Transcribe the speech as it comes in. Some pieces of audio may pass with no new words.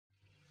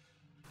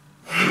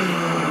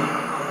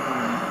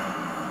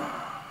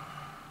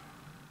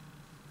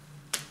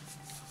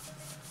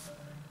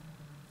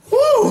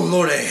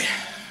lordy.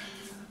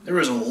 There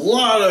was a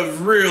lot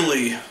of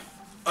really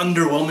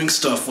underwhelming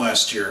stuff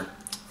last year.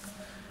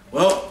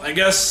 Well, I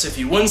guess if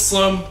you win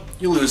some,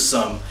 you lose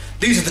some.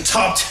 These are the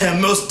top 10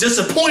 most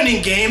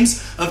disappointing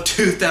games of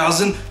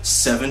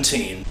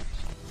 2017.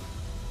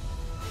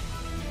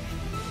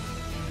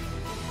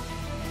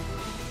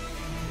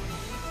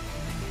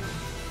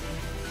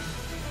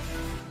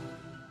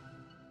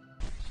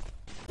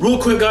 Real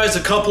quick guys,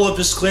 a couple of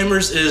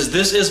disclaimers is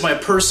this is my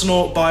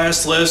personal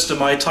bias list of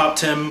my top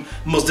 10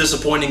 most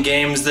disappointing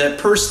games that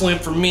personally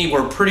for me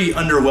were pretty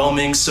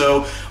underwhelming,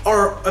 so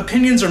our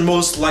opinions are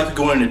most likely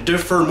going to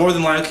differ. More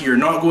than likely you're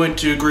not going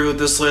to agree with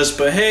this list,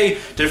 but hey,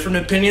 different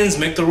opinions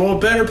make the world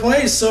a better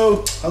place,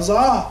 so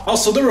huzzah!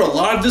 Also, there were a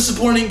lot of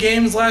disappointing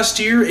games last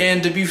year,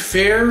 and to be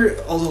fair,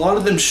 a lot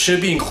of them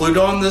should be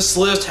included on this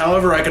list.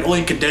 However, I can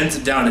only condense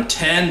it down to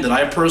 10 that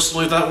I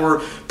personally thought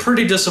were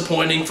pretty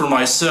disappointing for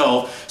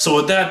myself. So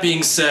with that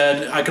being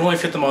said, I can only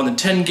fit them on the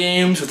 10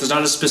 games. If there's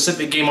not a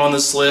specific game on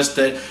this list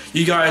that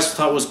you guys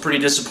thought was pretty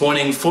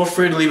disappointing, feel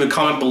free to leave a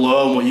comment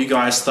below on what you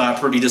guys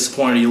thought pretty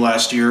disappointed you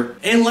last year.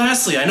 And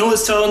lastly, I know it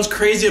sounds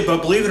crazy,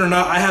 but believe it or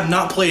not, I have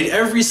not played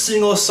every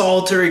single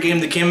solitary game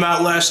that came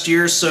out last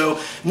year, so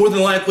more than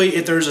likely,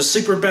 if there's a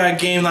super bad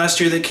game last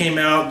year that came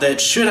out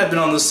that should have been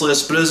on this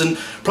list but isn't,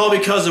 probably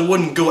because I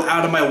wouldn't go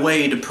out of my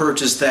way to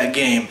purchase that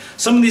game.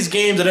 Some of these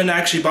games I didn't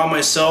actually buy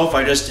myself,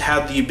 I just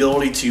had the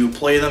ability to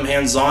play them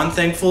hands-on,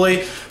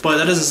 thankfully, but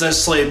that doesn't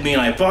necessarily mean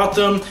I bought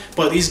them.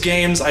 But these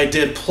games I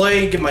did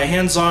play, get my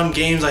hands on.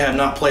 Games I have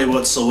not played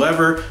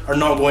whatsoever are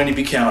not going to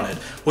be counted.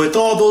 With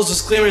all those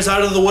disclaimers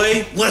out of the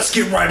way, let's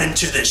get right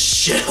into this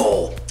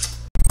shithole.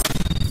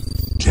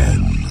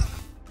 10.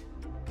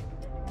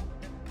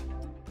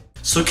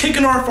 So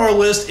kicking off our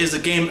list is a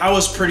game I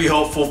was pretty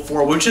hopeful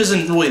for, which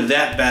isn't really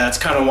that bad. That's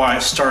kind of why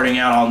I'm starting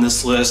out on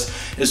this list.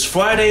 Is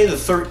Friday the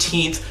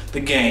 13th, the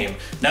game.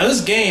 Now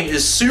this game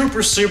is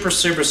super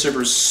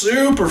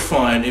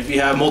fun if you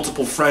have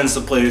multiple friends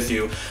to play with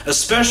you,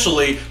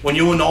 especially when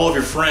you and all of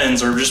your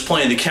friends are just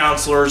playing the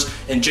counselors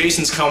and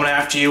Jason's coming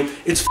after you.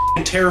 It's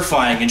f***ing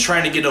terrifying, and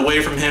trying to get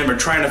away from him or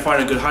trying to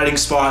find a good hiding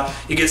spot,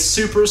 it gets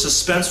super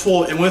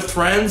suspenseful, and with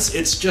friends,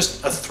 it's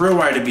just a thrill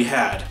ride to be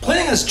had.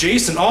 Playing as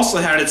Jason also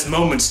had its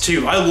moments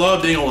too. I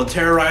love being able to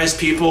terrorize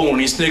people when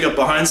you sneak up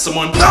behind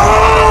someone.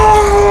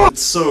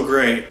 It's so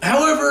great.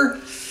 However,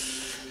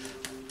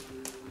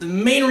 the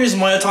main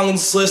reason why it's on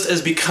this list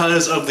is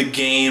because of the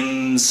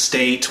game's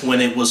state when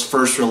it was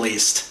first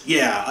released.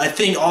 Yeah, I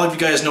think all of you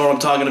guys know what I'm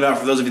talking about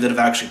for those of you that have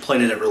actually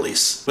played it at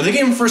release. When the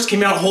game first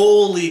came out,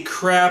 holy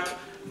crap,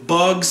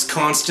 bugs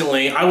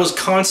constantly. I was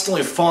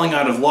constantly falling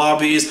out of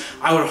lobbies.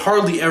 I would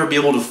hardly ever be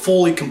able to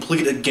fully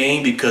complete a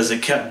game because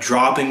it kept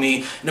dropping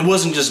me. And it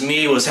wasn't just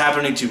me, it was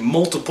happening to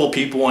multiple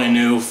people I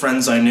knew,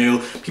 friends I knew,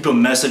 people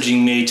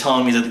messaging me,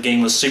 telling me that the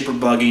game was super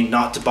buggy,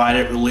 not to buy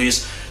it at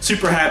release.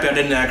 Super happy I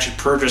didn't actually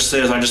purchase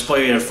this. I just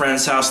played it at a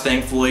friend's house,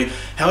 thankfully.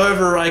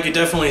 However, I could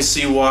definitely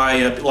see why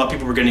a lot of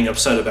people were getting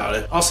upset about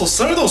it. Also,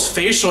 some of those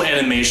facial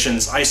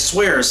animations, I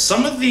swear,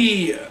 some of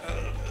the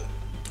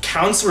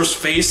counselors'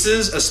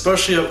 faces,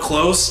 especially up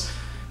close,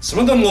 some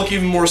of them look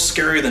even more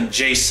scary than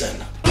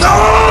Jason.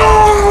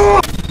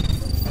 9.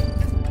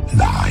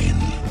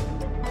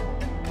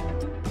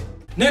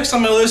 Next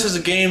on my list is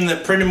a game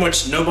that pretty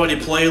much nobody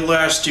played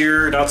last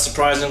year, not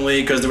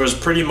surprisingly, because there was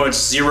pretty much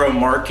zero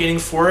marketing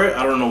for it.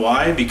 I don't know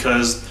why,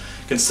 because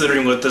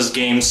considering what this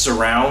game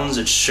surrounds,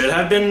 it should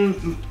have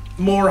been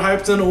more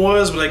hyped than it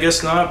was, but I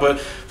guess not.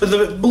 But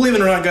believe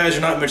it or not, guys,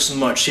 you're not missing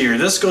much here.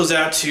 This goes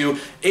out to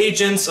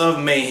Agents of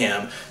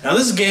Mayhem. Now,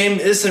 this game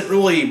isn't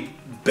really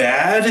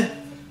bad.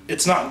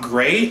 It's not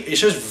great.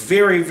 It's just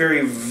very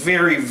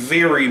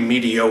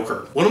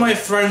mediocre. One of my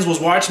friends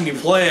was watching me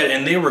play it,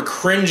 and they were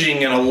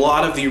cringing at a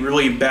lot of the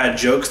really bad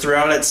jokes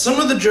throughout it. Some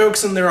of the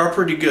jokes in there are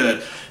pretty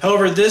good.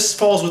 However, this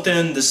falls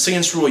within the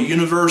Saints Row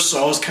universe,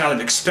 so I was kind of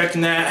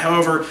expecting that.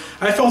 However,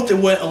 I felt it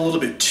went a little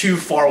bit too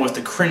far with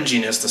the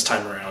cringiness this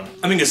time around.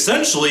 I mean,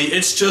 essentially,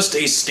 it's just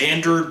a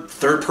standard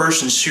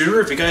third-person shooter.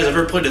 If you guys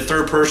ever played a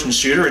third-person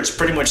shooter, it's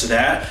pretty much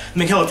that. I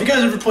mean, hell, if you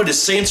guys ever played a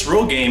Saints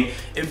Row game,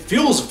 it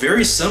feels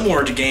very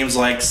similar to games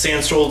like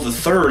Saints Row the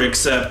Third,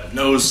 except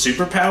no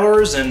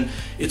superpowers, and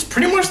it's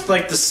pretty much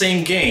like the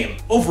same game.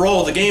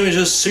 Overall, the game is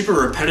just super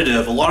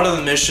repetitive. A lot of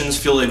the missions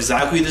feel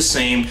exactly the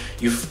same.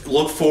 You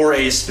look for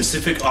a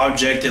specific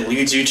object that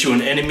leads you to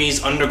an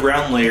enemy's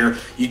underground lair.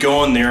 You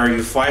go in there,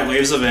 you fight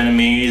waves of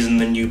enemies, and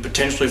then you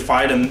potentially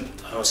fight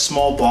a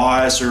small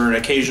boss or an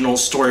occasional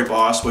story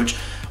boss, which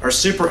are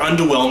super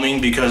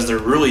underwhelming because they're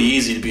really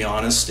easy, to be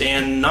honest,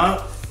 and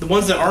the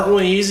ones that aren't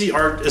really easy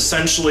are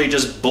essentially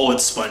just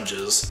bullet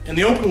sponges. And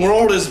the open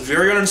world is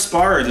very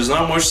uninspired. There's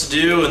not much to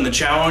do, and the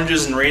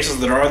challenges and races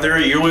that are there,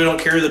 you really don't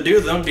care to do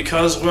them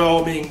because,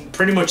 well, I mean,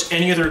 pretty much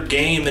any other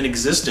game in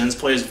existence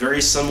plays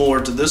very similar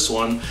to this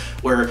one,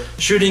 where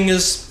shooting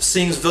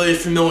seems very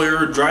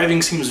familiar,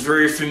 driving seems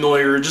very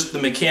familiar, just the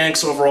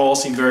mechanics overall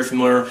seem very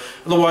familiar.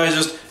 Otherwise,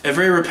 just a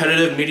very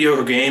repetitive,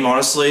 mediocre game.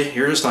 Honestly,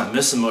 you're just not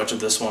missing much of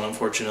this one,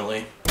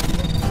 unfortunately.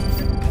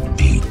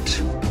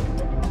 8.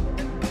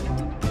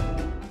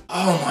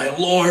 Oh my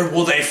lord,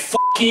 will they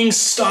fucking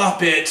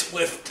stop it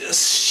with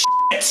this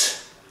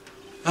shit?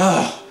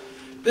 Oh,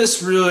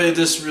 this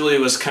really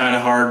was kind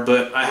of hard,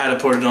 but I had to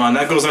put it on.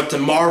 That goes up to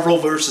Marvel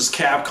vs.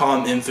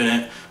 Capcom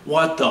Infinite.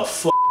 What the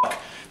fuck?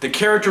 The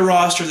character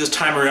roster this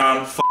time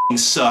around fucking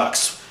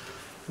sucks.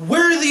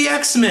 Where are the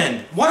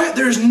X-Men? What?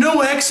 There's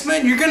no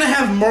X-Men? You're gonna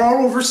have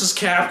Marvel vs.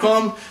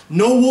 Capcom?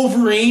 No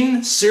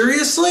Wolverine?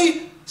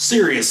 Seriously?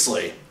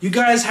 Seriously. You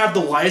guys have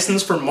the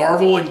license for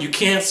Marvel and you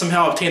can't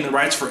somehow obtain the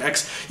rights for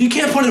You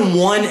can't put in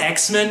one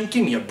X-Men?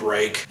 Give me a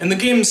break. And the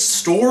game's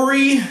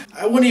story?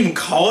 I wouldn't even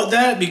call it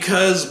that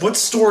because what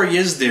story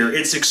is there?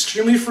 It's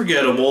extremely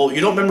forgettable.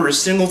 You don't remember a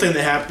single thing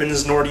that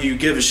happens, nor do you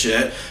give a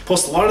shit.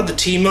 Plus, a lot of the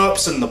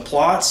team-ups and the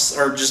plots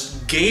are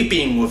just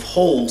gaping with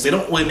holes. They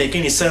don't really make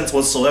any sense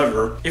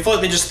whatsoever. I feel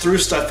like they just threw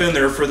stuff in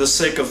there for the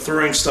sake of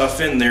throwing stuff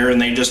in there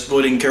and they just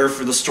really didn't care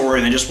for the story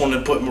and they just wanted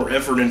to put more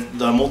effort into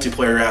the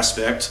multiplayer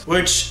aspect.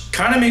 Which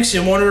kind of makes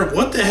you wonder,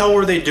 what the hell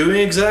were they doing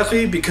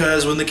exactly?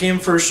 Because when the game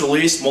first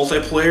released,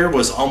 multiplayer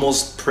was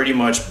almost pretty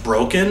much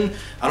broken.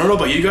 I don't know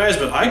about you guys,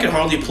 but I could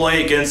hardly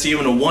play against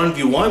even a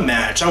 1v1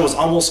 match. I was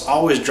almost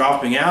always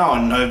dropping out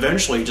and I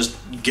eventually just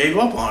gave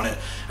up on it.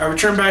 I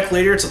returned back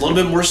later, it's a little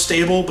bit more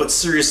stable, but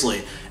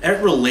seriously,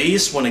 at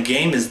release, when a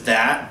game is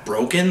that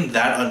broken,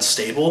 that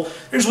unstable,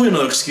 there's really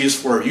no excuse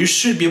for it. You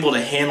should be able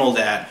to handle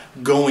that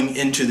going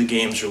into the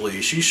game's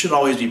release. You should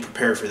always be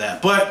prepared for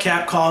that. But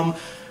Capcom,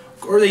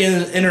 or the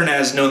internet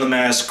has known them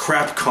as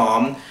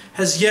Crapcom,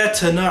 has yet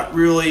to not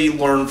really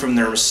learn from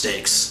their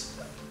mistakes.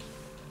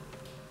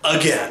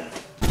 Again.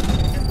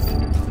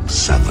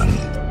 7.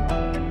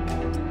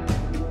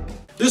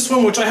 This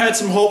one, which I had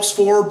some hopes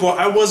for, but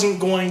I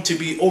wasn't going to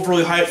be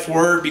overly hyped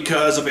for it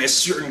because of a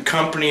certain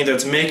company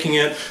that's making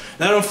it.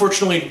 That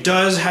unfortunately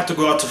does have to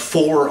go out to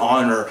For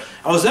Honor.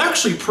 I was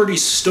actually pretty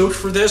stoked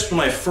for this when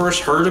I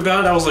first heard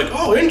about it. I was like,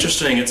 oh,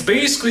 interesting. It's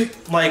basically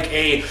like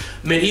a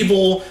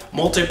medieval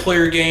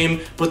multiplayer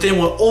game, but then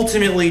what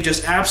ultimately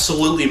just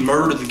absolutely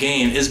murdered the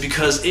game is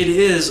because it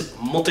is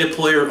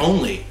multiplayer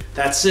only.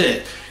 That's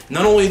it.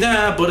 Not only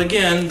that, but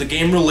again, the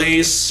game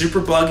released, super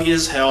buggy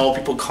as hell,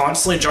 people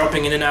constantly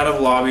jumping in and out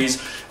of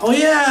lobbies. Oh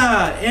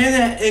yeah, and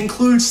that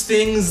includes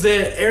things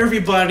that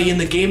everybody in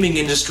the gaming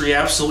industry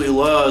absolutely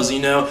loves, you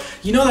know?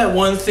 You know that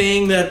one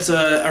thing that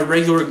a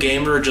regular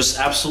gamer just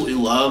absolutely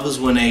loves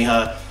when a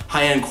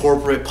high-end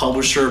corporate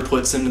publisher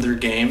puts into their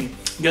game?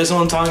 You guys know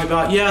what I'm talking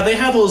about? Yeah, they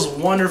have those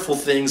wonderful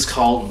things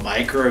called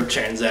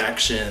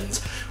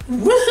microtransactions.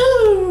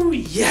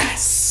 Woohoo!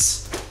 Yes!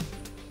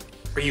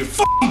 Are you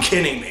f***ing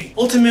kidding me?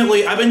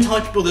 Ultimately, I've been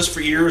telling people this for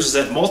years, is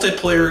that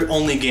multiplayer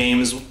only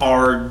games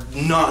are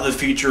not the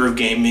future of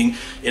gaming.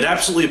 It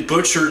absolutely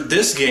butchered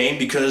this game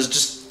because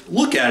just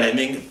look at it. I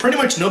mean, pretty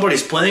much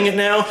nobody's playing it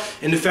now.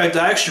 And in fact,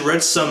 I actually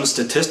read some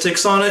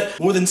statistics on it.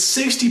 More than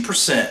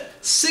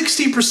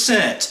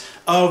 60%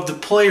 of the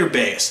player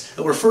base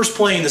that were first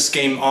playing this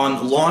game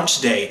on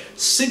launch day,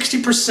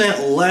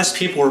 60% less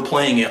people were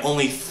playing it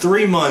only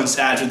 3 months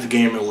after the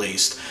game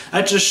released.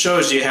 That just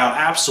shows you how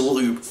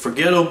absolutely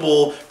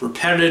forgettable,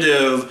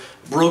 repetitive,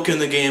 broken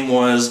the game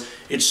was.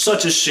 It's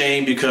such a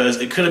shame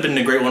because it could have been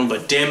a great one,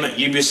 but damn it,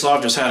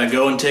 Ubisoft just had to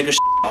go and take a shit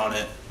on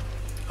it.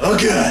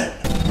 Okay.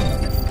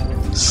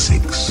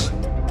 6.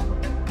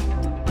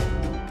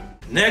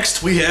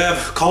 Next, we have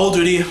Call of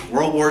Duty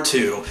World War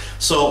II.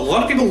 So a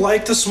lot of people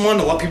like this one,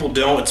 a lot of people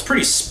don't. It's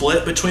pretty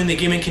split between the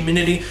gaming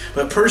community,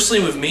 but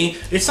personally with me,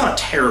 it's not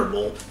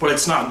terrible, but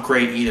it's not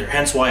great either,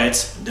 hence why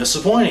it's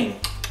disappointing.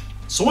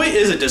 So why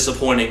is it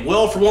disappointing?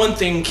 Well, for one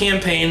thing,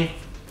 campaign,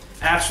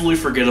 absolutely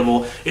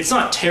forgettable. It's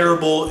not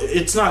terrible,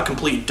 it's not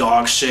complete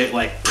dog shit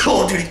like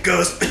Call of Duty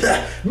Ghost,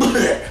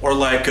 or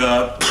like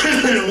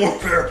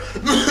Warfare.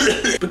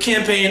 But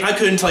campaign, I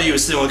couldn't tell you a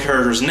single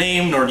character's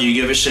name, nor do you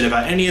give a shit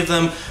about any of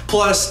them.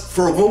 Plus,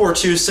 for a World War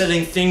II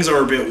setting, things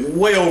are a bit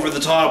way over the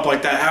top,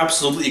 like that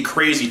absolutely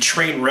crazy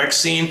train wreck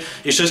scene.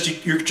 It's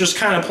just, you're just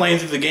kind of playing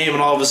through the game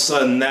and all of a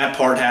sudden that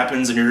part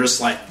happens and you're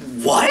just like,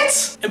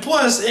 what? And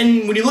plus,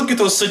 when you look at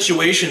those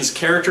situations,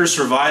 characters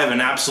survive in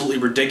absolutely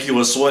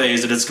ridiculous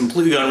ways that it's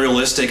completely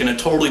unrealistic and it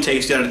totally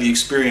takes you out of the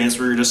experience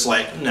where you're just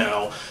like,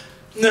 no,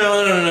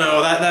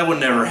 that would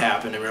never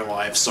happen in real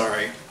life,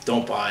 sorry.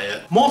 Don't buy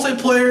it.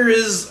 Multiplayer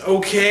is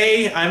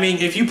okay. I mean,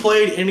 if you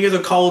played any other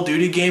Call of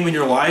Duty game in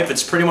your life,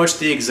 it's pretty much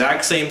the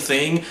exact same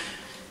thing.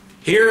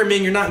 Here, I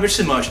mean, you're not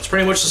missing much. It's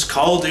pretty much just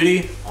Call of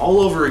Duty all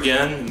over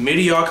again.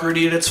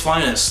 Mediocrity at its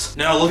finest.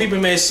 Now, a lot of people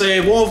may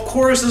say, well, of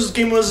course this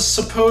game was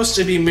supposed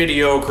to be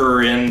mediocre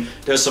and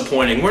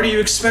disappointing. What are you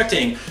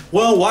expecting?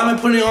 Well, why am I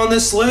putting it on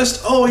this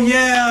list? Oh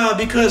yeah,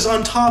 because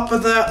on top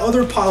of that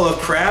other pile of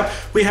crap,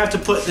 we have to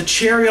put the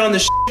cherry on the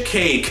shit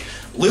cake.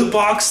 Loot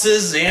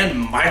boxes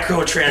and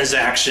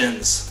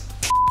microtransactions.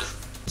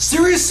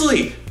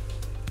 Seriously,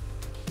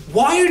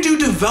 why do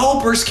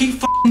developers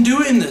keep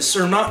doing this?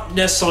 Or not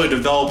necessarily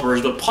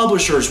developers, but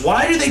publishers.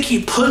 Why do they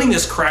keep putting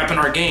this crap in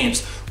our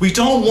games? We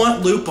don't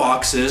want loot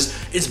boxes.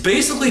 It's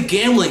basically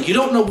gambling. You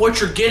don't know what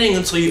you're getting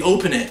until you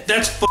open it.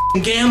 That's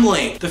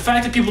gambling. The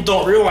fact that people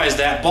don't realize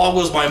that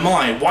boggles my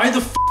mind. Why the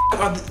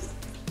are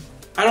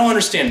I don't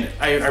understand it.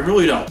 I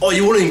really don't. Oh,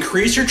 you want to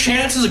increase your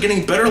chances of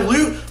getting better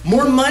loot?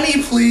 More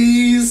money,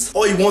 please.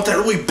 Oh, you want that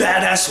really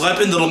badass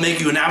weapon that'll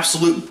make you an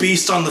absolute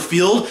beast on the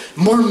field?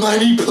 More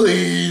money,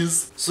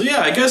 please. So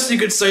yeah, I guess you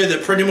could say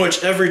that pretty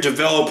much every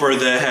developer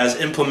that has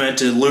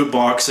implemented loot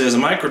boxes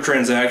and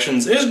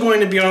microtransactions is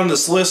going to be on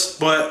this list,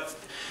 but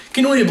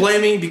can you really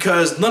blame me?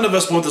 Because none of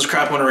us want this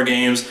crap on our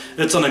games.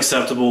 It's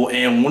unacceptable,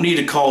 and we need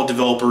to call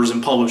developers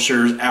and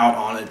publishers out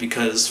on it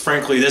because,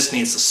 frankly, this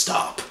needs to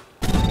stop.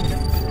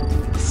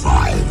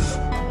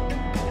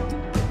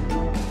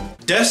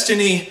 5.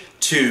 Destiny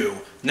 2.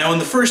 Now, when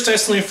the first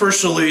Destiny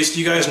first released,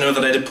 you guys know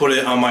that I did put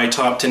it on my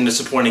top 10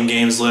 disappointing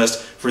games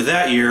list for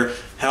that year.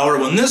 However,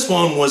 when this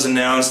one was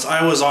announced,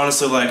 I was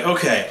honestly like,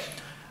 okay,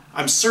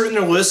 I'm certain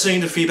they're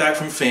listening to feedback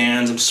from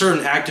fans. I'm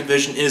certain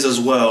Activision is as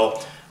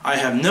well. I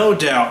have no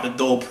doubt that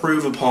they'll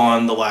improve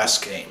upon the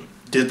last game.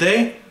 Did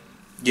they?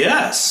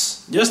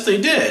 Yes. Yes, they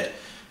did.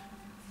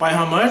 By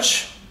how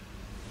much?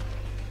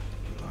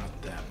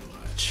 Not that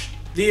much.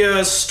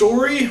 The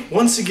story,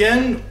 once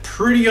again,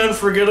 pretty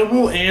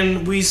unforgettable,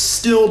 and we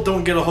still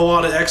don't get a whole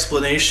lot of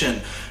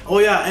explanation. Oh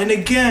yeah, and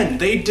again,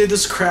 they did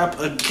this crap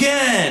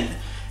again.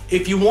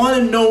 If you want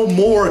to know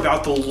more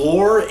about the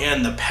lore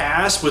and the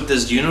past with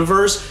this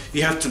universe,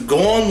 you have to go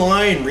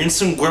online and read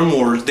some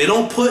grimoires. They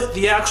don't put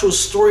the actual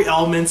story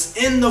elements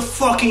in the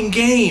fucking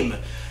game.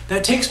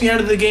 That takes me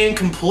out of the game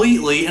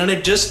completely, and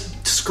it just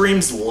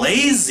screams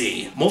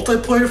lazy.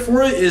 Multiplayer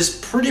for it is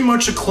pretty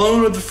much a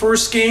clone of the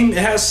first game. It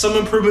has some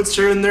improvements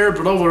here and there,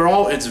 but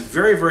overall, it's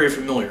very, very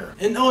familiar.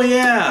 And oh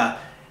yeah,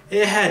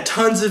 it had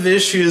tons of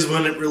issues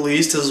when it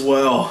released as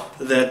well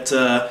that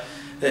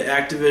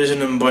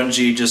Activision and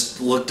Bungie just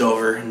looked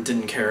over and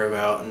didn't care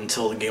about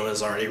until the game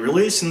was already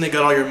released and they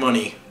got all your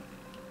money.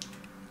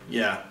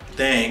 Yeah,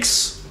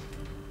 thanks.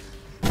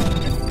 4.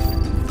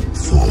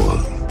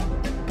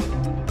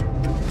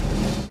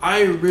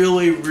 I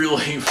really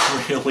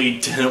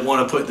didn't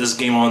want to put this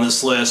game on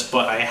this list,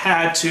 but I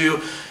had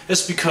to.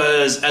 It's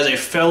because as a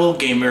fellow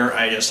gamer,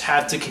 I just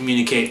have to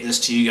communicate this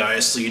to you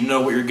guys so you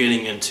know what you're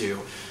getting into.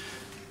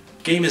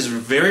 Game is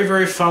very,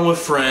 very fun with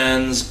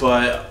friends,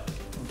 but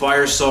by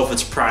yourself,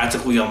 it's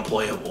practically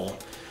unplayable.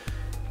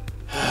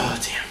 Oh,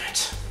 damn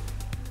it.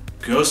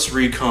 Ghost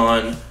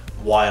Recon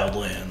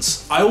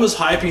Wildlands. I was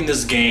hyping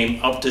this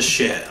game up to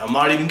shit. I'm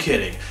not even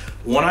kidding.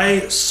 When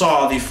I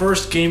saw the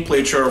first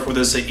gameplay trailer for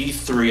this at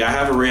E3, I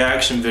have a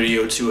reaction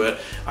video to it,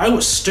 I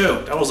was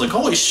stoked. I was like,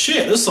 holy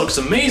shit, this looks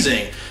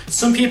amazing.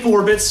 Some people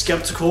were a bit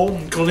skeptical,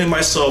 including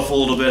myself a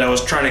little bit. I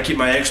was trying to keep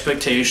my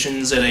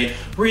expectations at a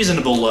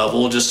reasonable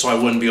level just so I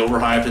wouldn't be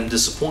overhyped and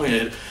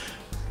disappointed.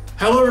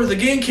 However, the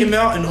game came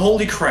out and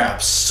holy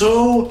crap,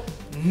 so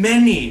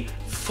many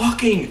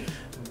fucking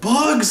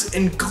bugs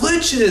and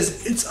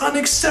glitches. It's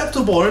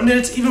unacceptable, and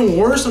it's even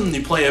worse when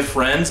you play with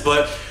friends,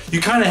 but you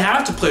kind of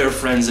have to play with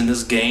friends in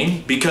this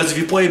game because if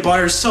you play it by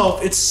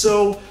yourself, it's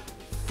so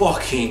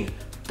fucking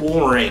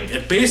boring.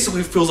 It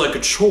basically feels like a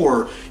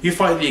chore. You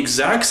fight the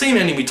exact same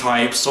enemy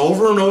types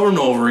over and over and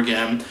over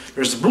again.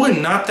 There's really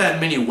not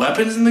that many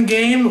weapons in the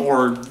game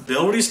or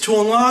abilities to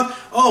unlock.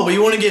 Oh, but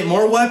you want to get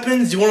more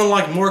weapons? You want to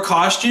unlock more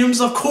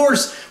costumes? Of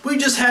course, we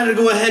just had to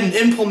go ahead and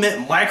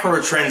implement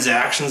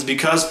microtransactions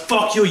because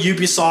fuck you,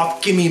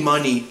 Ubisoft, give me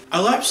money.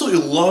 I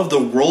absolutely love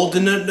the world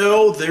in it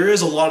though. There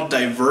is a lot of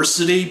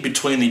diversity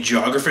between the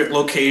geographic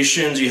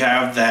locations. You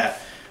have that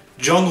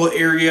jungle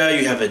area,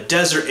 you have a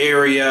desert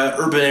area,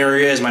 urban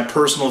area is my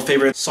personal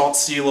favorite salt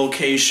sea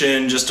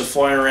location just to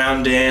fly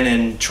around in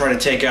and try to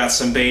take out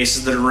some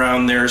bases that are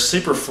around there.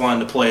 Super fun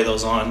to play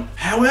those on.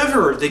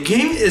 However, the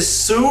game is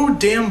so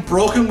damn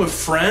broken with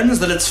friends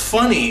that it's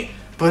funny,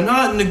 but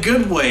not in a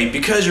good way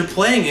because you're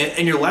playing it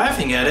and you're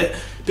laughing at it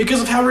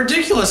because of how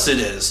ridiculous it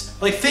is.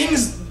 Like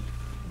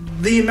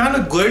the amount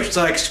of glitches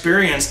I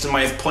experienced in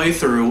my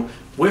playthrough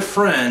with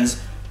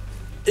friends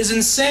is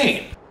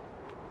insane.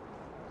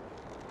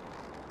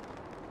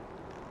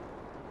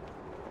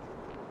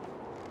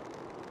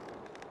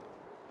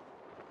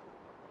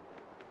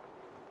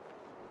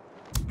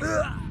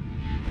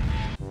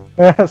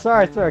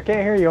 Sorry, sir, I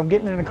can't hear you. I'm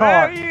getting in the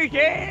car.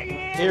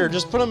 Here,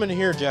 just put him in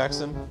here,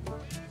 Jackson.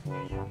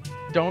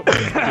 Don't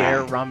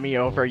dare run me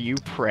over, you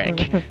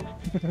prick.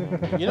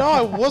 You know,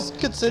 I was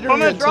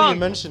considering it until you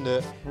mentioned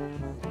it.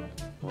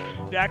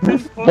 Jackson,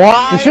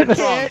 why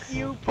can't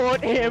you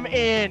put him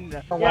in?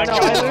 Oh, Yeah, no,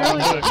 I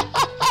literally...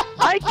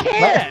 I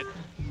can't!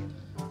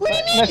 What do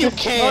you mean you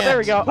can't? Oh, there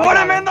we go. Put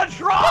him in the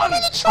trunk!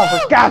 Oh,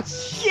 for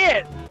God's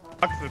Shit!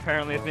 Fox is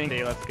apparently a thing.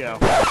 Okay, let's go.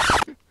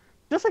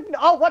 Just like,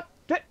 oh, what?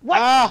 What?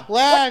 Ah,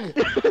 lag!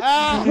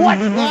 Ah, What?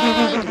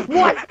 lag!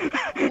 What?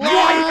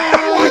 Lag!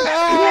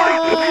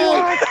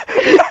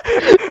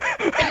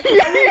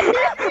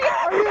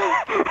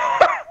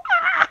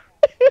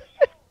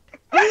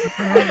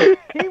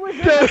 He was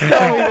just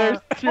telling me there's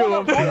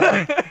hold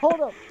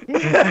up.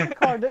 He's in the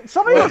car.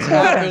 Somebody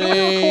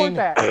record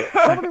that.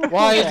 Somebody record that.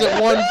 Why is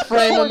it 1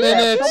 frame a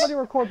minute? Somebody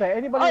record that.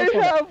 Anybody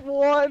record that. I have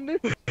one.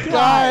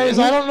 Guys,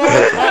 I don't know.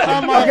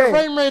 My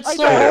frame rate's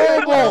so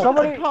horrible.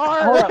 Somebody,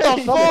 what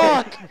the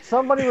fuck?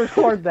 Somebody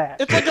record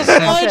that. It's like a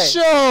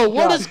slideshow.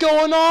 What is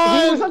going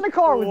on? He was in the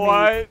car with me.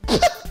 What?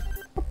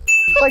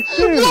 Like,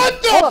 dude,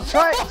 hold up,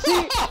 try it.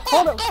 See,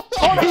 hold up. See,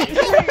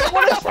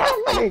 what is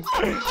happening?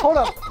 Hold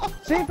up.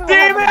 See if it will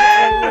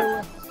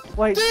happen.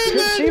 Wait, see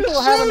if it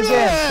will happen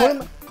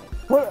again.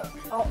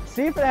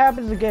 See if it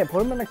happens again.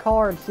 Put him in the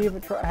car and see if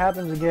it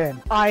happens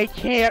again. I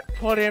can't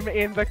put him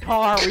in the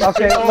car.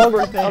 Okay,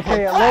 Logan.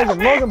 Okay,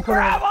 Logan, put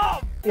him.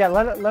 Yeah,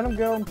 let him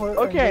go and put him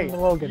in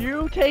Logan.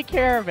 You take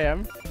care of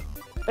him,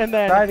 and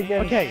then. Try it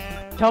again. Okay,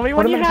 tell me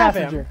when you have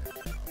him.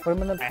 Put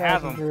him in the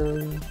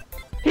passenger.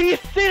 He's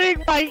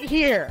sitting right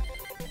here!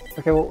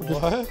 Okay, well,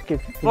 just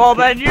Well,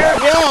 then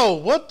you're.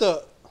 Yo, what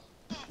the?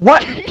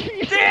 What? Damn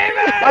it!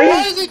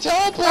 Why is he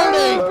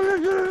teleporting?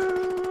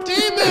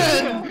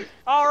 Demon!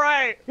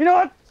 Alright. You know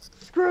what?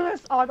 Screw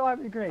this! Oh, I don't have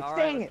any grenades.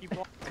 Dang it!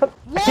 What?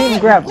 I can't even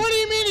grab him. What do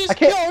you mean he's I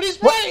can't- killed? He's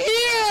what? right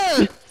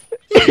here!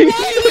 He's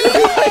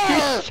right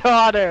here!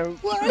 Shot him!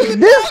 What are you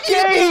This talking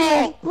game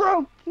about? is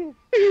broken!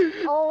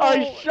 Oh,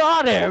 I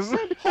shot him!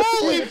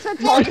 Holy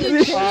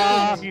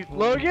fucking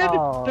Logan,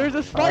 Oh, there's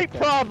a slight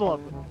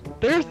problem.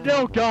 There's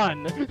no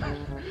gun.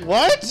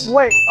 What?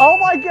 Wait, oh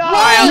my god!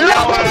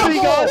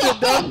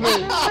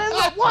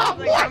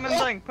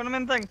 Put him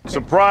in thing.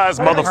 Surprise,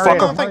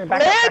 motherfucker!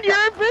 And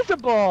you're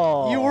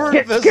invisible! You were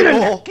Get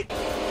invisible.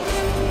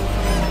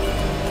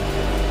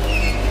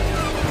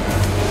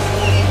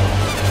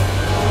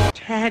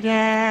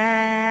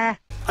 Ta-da!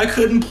 I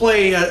couldn't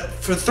play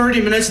for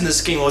 30 minutes in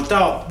this game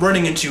without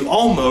running into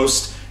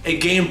almost a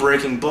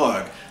game-breaking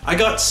bug. I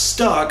got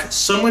stuck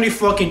so many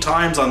fucking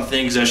times on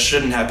things I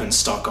shouldn't have been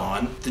stuck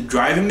on. The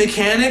driving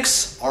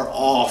mechanics are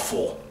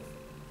awful.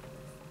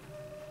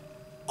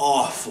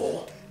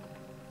 Awful.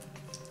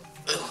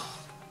 Ugh.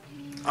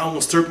 I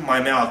almost threw up in my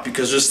mouth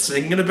because just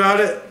thinking about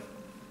it,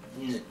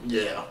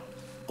 yeah.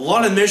 A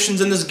lot of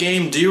missions in this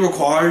game do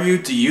require you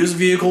to use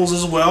vehicles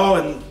as well,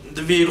 and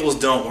the vehicles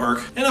don't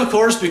work. And of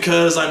course,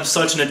 because I'm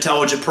such an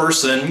intelligent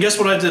person, guess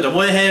what I did? I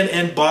went ahead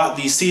and bought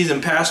the season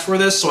pass for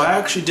this, so I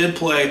actually did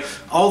play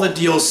all the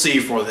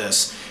DLC for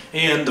this.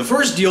 And the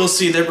first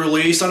DLC that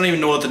released, I don't even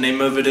know what the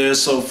name of it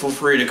is, so feel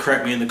free to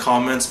correct me in the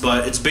comments,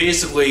 but it's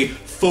basically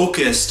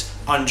focused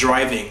on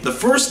driving. The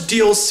first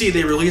DLC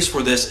they released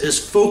for this is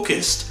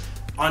focused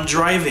on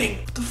driving.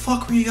 What the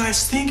fuck were you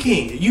guys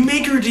thinking? You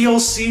make your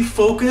DLC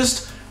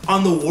focused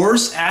on the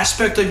worst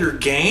aspect of your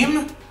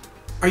game?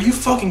 Are you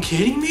fucking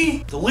kidding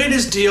me? The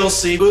latest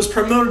DLC was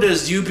promoted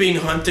as you being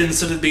hunted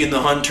instead of being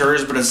the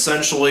hunters, but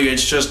essentially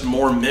it's just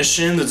more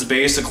missions. It's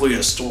basically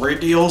a story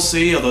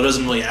DLC, although it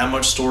doesn't really have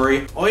much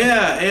story. Oh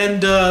yeah,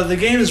 and the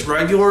game's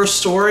regular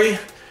story, it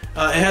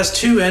has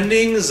 2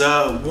 endings,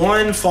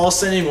 one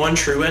false ending, one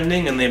true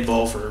ending, and they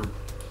both are,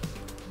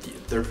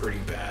 they're pretty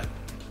bad.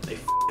 They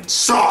f***ing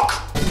suck!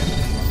 3.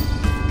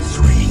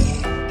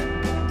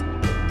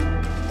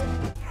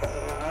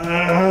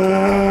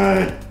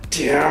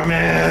 Damn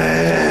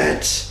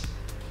it!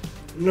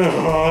 No!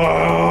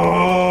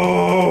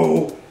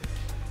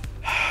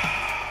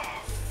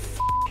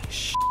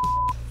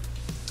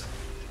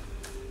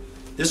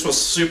 This was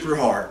super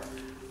hard.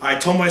 I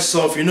told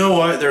myself, you know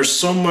what, there's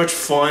so much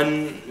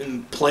fun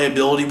and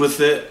playability with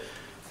it.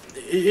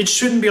 It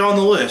shouldn't be on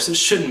the list, it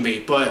shouldn't be,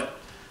 but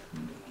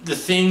the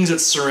things that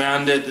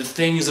surround it, the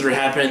things that are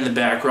happening in the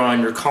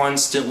background, you're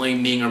constantly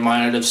being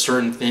reminded of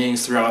certain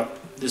things throughout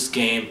this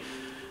game.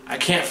 I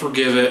can't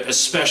forgive it,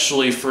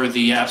 especially for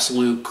the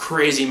absolute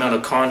crazy amount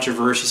of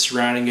controversy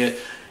surrounding it.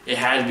 It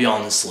had to be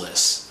on this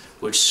list,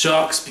 which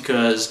sucks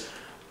because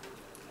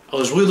I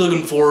was really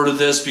looking forward to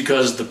this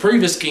because of the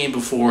previous game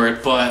before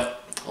it,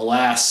 but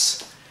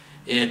alas,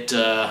 it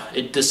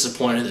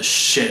disappointed the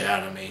shit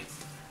out of me.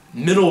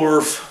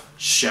 Middle-earth: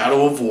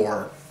 Shadow of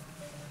War.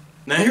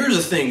 Now here's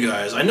the thing,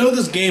 guys. I know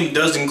this game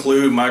does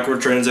include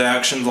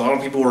microtransactions. A lot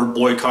of people are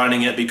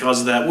boycotting it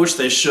because of that, which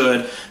they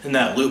should, and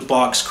that loot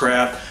box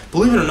crap.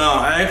 Believe it or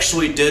not, I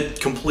actually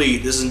did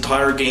complete this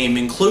entire game,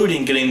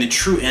 including getting the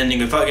true ending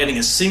without getting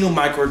a single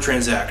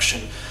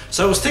microtransaction.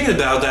 So I was thinking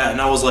about that, and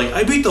I was like,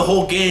 I beat the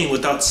whole game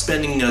without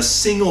spending a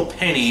single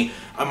penny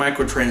on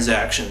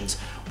microtransactions.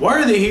 Why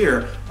are they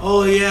here?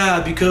 Oh yeah,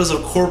 because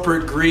of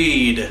corporate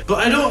greed. But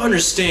I don't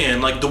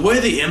understand, like the way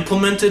they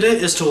implemented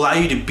it is to allow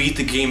you to beat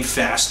the game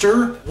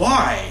faster?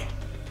 Why?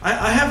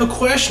 I have a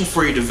question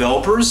for you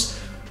developers.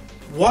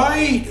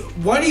 Why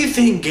do you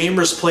think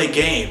gamers play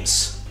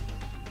games?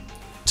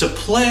 To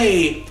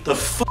play the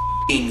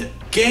f***ing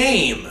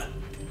game.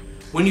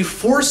 When you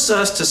force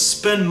us to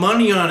spend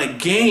money on a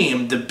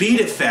game to beat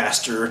it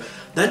faster,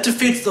 that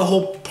defeats the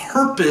whole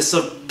purpose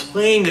of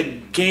playing a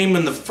game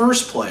in the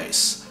first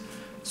place.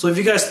 So if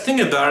you guys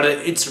think about it,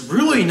 it's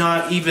really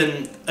not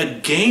even a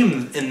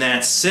game in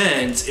that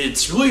sense.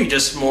 It's really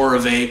just more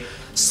of a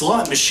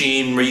slot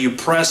machine where you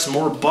press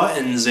more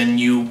buttons and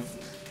you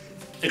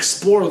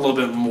explore a little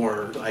bit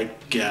more, I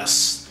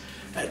guess.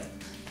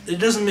 It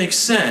doesn't make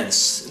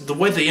sense. The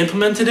way they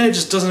implemented it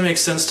just doesn't make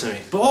sense to me.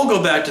 But I'll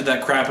go back to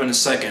that crap in a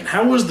second.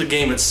 How was the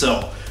game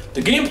itself?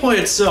 The gameplay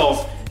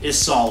itself is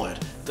solid.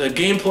 The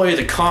gameplay,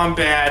 the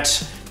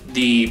combat,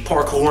 the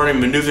parkour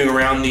and maneuvering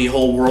around the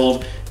whole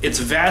world, it's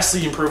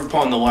vastly improved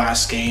upon the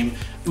last game.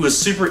 It was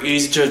super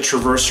easy to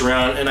traverse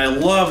around, and I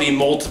love the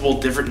multiple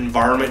different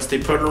environments they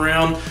put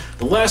around.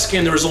 The last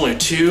game there was only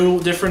 2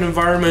 different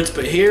environments,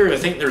 but here I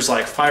think there's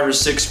like 5 or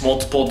 6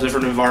 multiple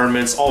different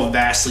environments, all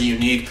vastly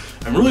unique.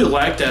 I really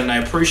liked that, and I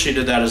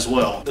appreciated that as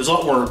well. There's a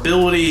lot more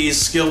abilities,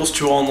 skills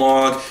to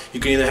unlock. You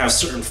can either have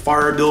certain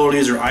fire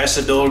abilities or ice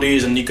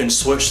abilities, and you can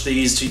switch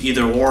these to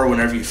either or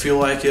whenever you feel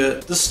like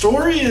it. The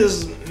story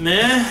is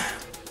meh.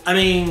 I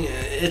mean,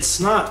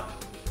 it's not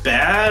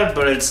bad,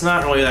 but it's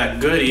not really that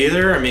good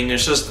either. I mean,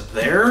 it's just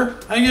there,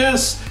 I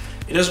guess.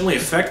 It doesn't really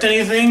affect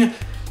anything.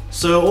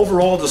 So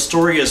overall, the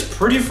story is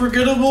pretty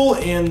forgettable,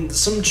 and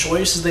some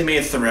choices they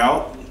made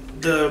throughout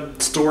the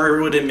story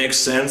really didn't make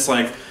sense.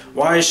 Like,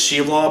 why is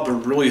Shelob a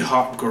really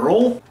hot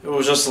girl? It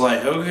was just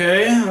like,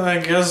 okay, I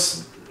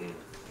guess,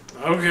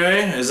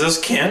 okay, is this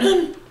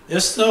canon?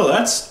 If so,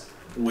 that's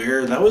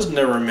weird. That was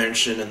never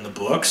mentioned in the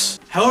books.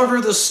 However,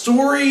 the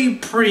story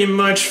pretty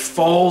much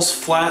falls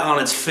flat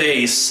on its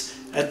face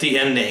at the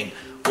ending.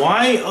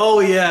 Why? Oh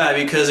yeah,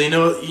 because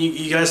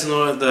you guys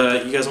want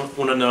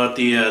to know what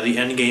the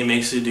end game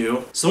makes you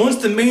do. So once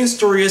the main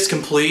story is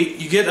complete,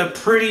 you get a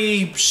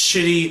pretty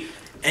shitty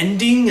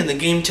ending, and the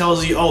game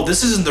tells you, oh,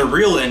 this isn't the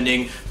real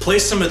ending. Play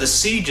some of the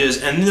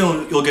sieges, and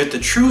then you'll get the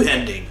true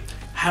ending.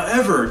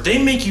 However,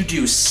 they make you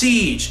do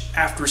siege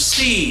after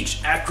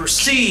siege after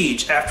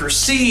siege after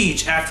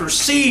siege after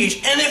siege,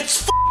 and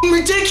it's f***ing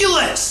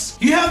ridiculous.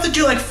 You have to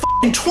do like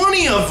f***ing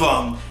 20 of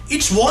them.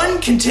 Each one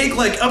can take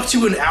like up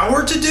to an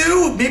hour to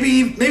do,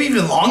 maybe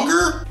even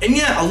longer. And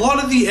yeah, a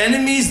lot of the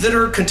enemies that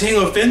are contained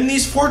within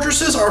these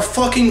fortresses are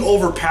fucking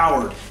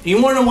overpowered. And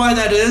you wanna know why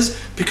that is?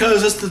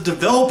 Because it's the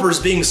developers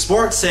being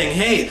smart saying,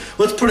 hey,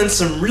 let's put in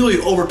some really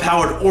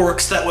overpowered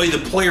orcs, that way the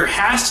player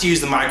has to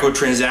use the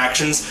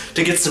microtransactions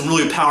to get some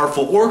really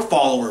powerful orc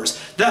followers.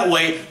 That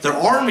way, their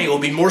army will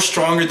be more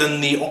stronger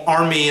than the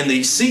army in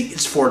the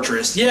siege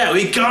fortress. Yeah,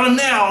 we got them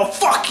now,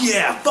 fuck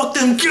yeah, fuck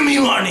them, give me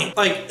money.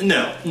 Like,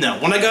 no.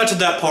 When I got to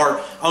that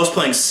part, I was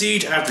playing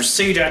siege after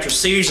siege after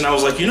siege, and I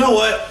was like, you know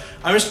what?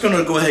 I'm just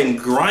gonna go ahead and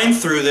grind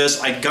through this.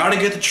 I gotta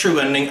get the true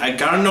ending. I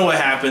gotta know what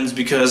happens,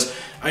 because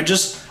I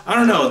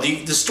don't know,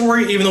 the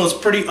story, even though it's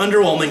pretty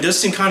underwhelming, does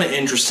seem kind of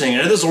interesting.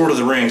 And it is Lord of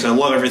the Rings. I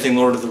love everything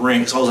Lord of the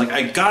Rings. So I was like,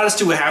 I gotta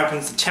see what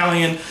happens.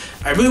 Italian.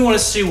 I really want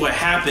to see what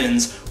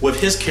happens with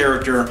his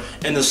character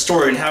and the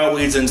story and how it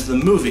leads into the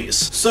movies.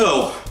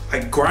 So I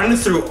grinded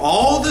through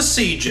all the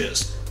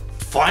sieges,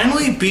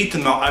 finally beat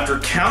them out after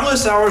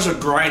countless hours of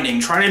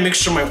grinding, trying to make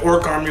sure my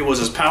orc army was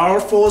as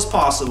powerful as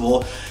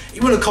possible.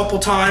 Even a couple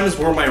times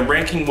where my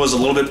ranking was a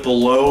little bit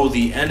below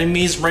the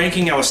enemy's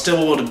ranking, I was still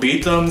able to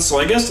beat them. So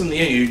I guess in the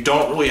end, you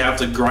don't really have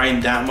to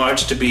grind that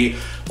much to be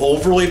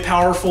overly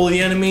powerful, the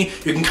enemy.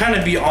 You can kind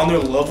of be on their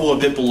level a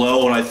bit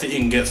below, and I think you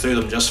can get through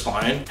them just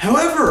fine.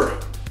 However,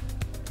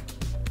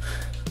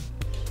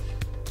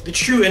 the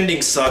true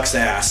ending sucks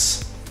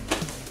ass.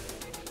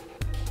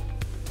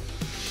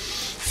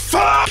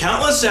 Fuck!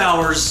 Countless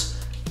hours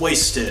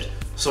wasted.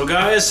 So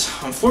guys,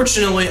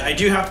 unfortunately, I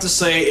do have to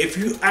say, if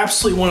you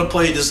absolutely want to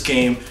play this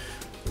game,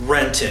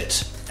 rent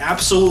it.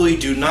 Absolutely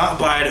do not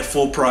buy it at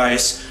full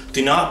price.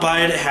 Do not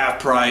buy it at half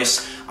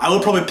price. I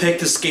would probably pick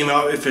this game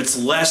out if it's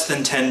less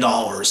than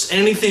 $10.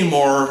 Anything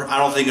more, I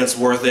don't think it's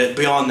worth it.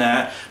 Beyond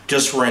that,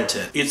 just rent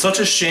it. It's such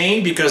a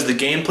shame because the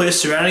gameplay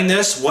surrounding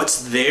this,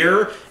 what's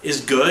there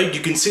is good.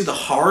 You can see the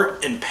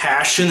heart and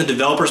passion the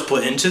developers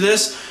put into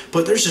this,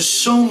 but there's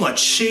just so much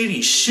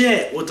shady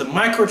shit with the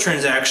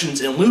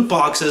microtransactions and loot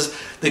boxes.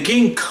 The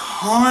game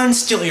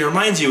constantly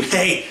reminds you,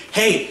 hey,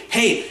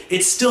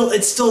 it's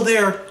still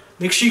there.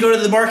 Make sure you go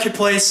to the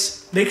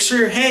marketplace. Make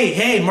sure,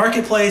 hey,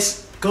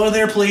 marketplace, go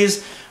there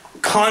please.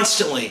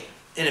 Constantly,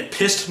 and it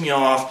pissed me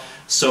off.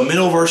 So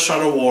Middle-earth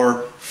Shadow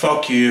War,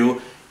 fuck you.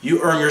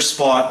 You earn your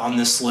spot on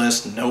this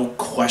list, no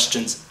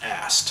questions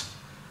asked.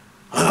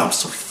 Ugh, I'm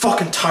so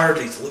fucking tired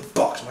of these loot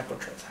box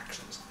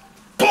microtransactions.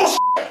 Bullshit!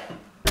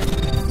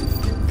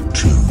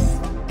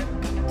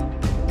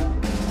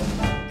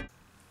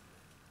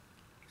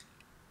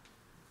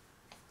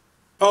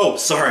 Oh,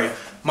 sorry.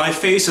 My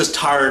face is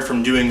tired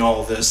from doing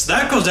all this.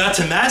 That goes out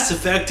to Mass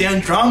Effect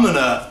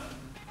Andromeda.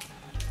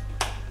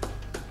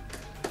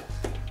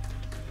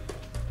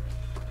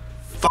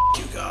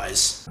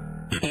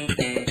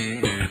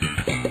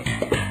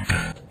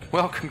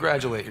 Well,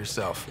 congratulate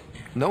yourself.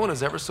 No one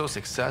has ever so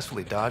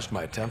successfully dodged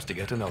my attempts to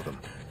get to know them.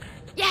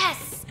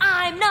 Yes,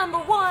 I'm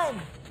 #1!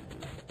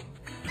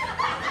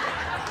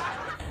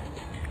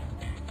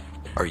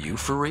 Are you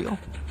for real?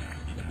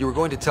 You were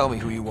going to tell me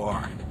who you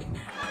are.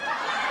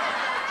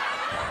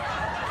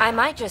 I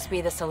might just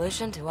be the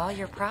solution to all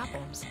your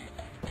problems.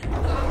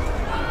 Well,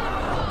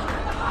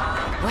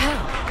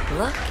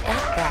 look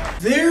at that.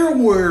 There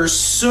were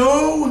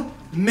so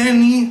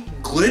many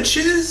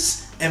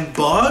glitches And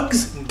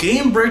bugs,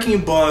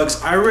 game-breaking bugs,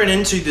 I ran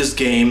into this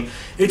game.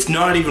 It's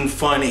not even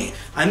funny.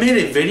 I made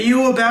a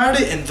video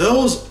about it, and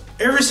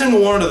every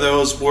single one of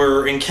those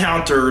were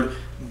encountered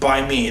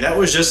by me. That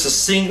was just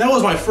that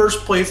was my first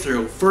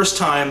playthrough, first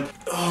time.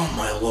 Oh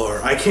my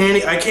lord, I can't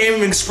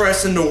even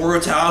express into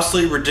words how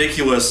absolutely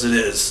ridiculous it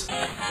is.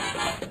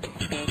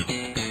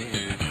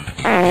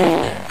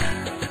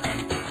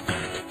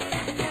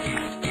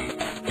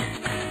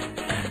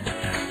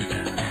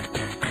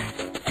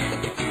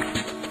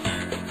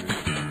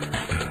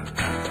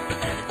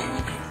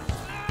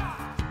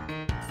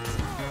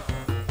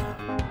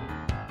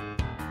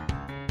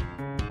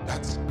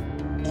 That's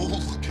all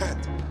the cat,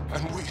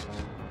 and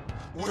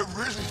we're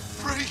really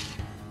free.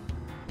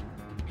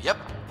 Yep,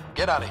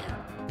 get out of here.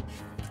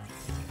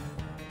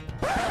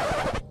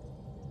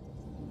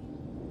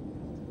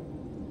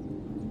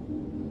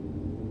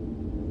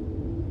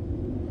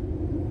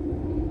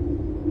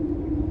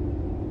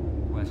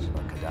 Question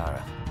on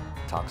Kadara.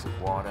 Toxic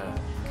water,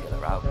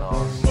 killer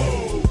outlaws.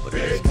 But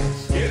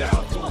Get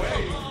out the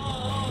way.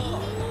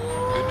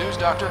 Good news,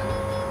 Doctor.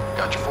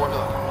 Got your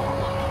formula.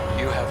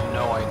 You have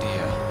no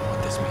idea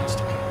what this means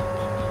to me.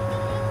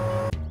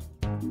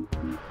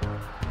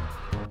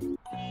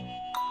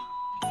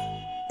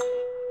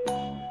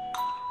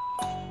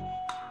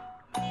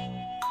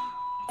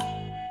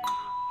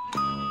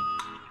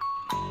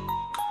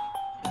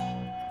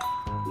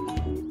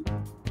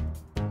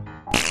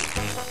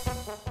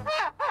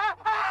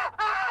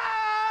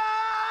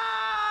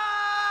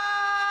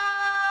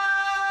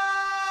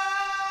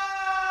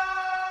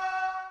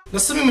 Now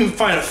some of you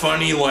find it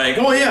funny, like,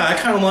 oh yeah, I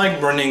kind of like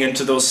running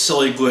into those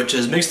silly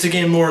glitches. Makes the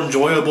game more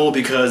enjoyable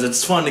because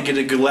it's fun to get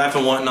a good laugh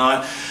and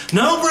whatnot.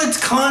 No, but it's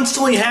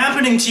constantly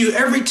happening to you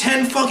every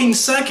 10 fucking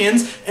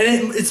seconds,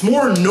 and it's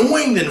more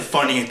annoying than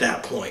funny at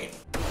that point.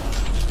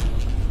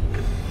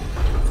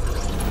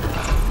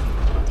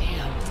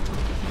 Damn.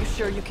 You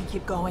sure you can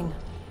keep going?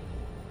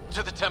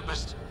 To the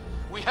Tempest.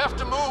 We have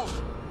to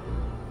move.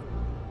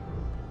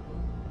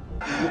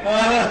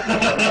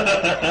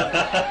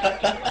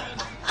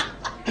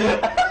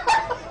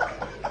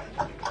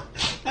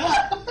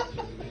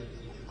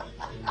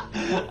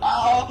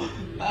 Oh,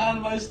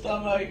 man, my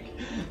stomach.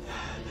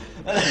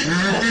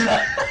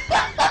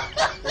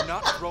 We're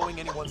not throwing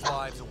anyone's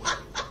lives away,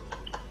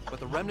 but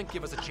the Remnant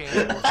give us a chance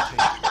to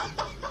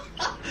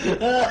change.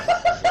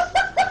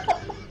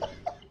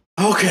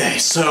 Okay,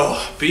 so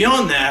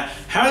beyond that,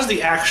 how's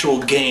the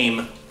actual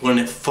game when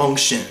it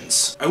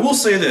functions? I will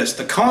say this,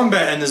 the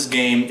combat in this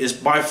game is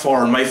by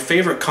far my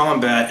favorite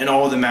combat in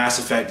all of the Mass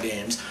Effect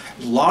games.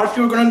 A lot of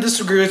people are going to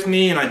disagree with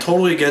me, and I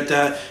totally get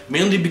that,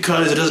 mainly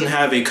because it doesn't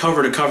have a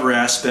cover-to-cover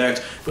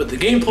aspect, but the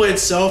gameplay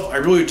itself I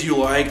really do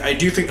like. I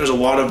do think there's a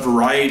lot of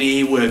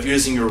variety with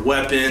using your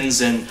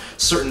weapons and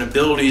certain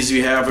abilities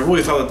you have. I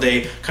really thought that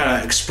they kind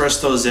of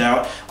expressed those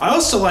out. I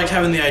also like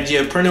having the idea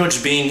of pretty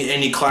much being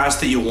any class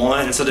that you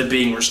want instead of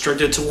being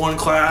restricted to one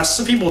class.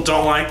 Some people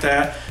don't like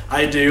that.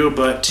 I do,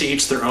 but to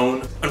each their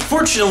own.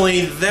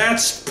 Unfortunately,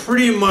 that's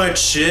pretty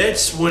much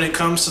it when it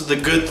comes to the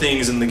good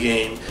things in the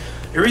game.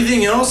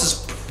 Everything else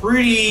is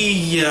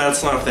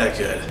it's not that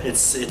good.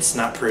 It's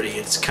not pretty.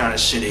 It's kind of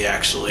shitty,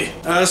 actually.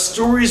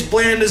 Story's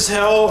bland as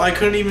hell. I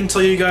couldn't even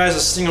tell you guys a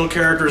single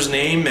character's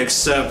name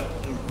except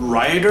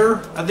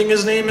Ryder. I think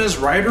his name is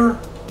Ryder.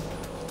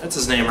 That's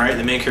his name, right?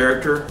 The main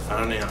character? I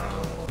don't know.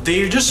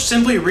 They just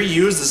simply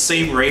reuse the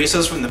same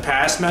races from the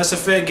past Mass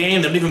Effect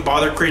game. They don't even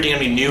bother creating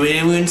any new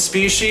alien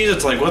species.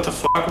 It's like, what the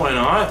fuck, why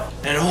not?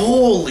 And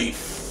holy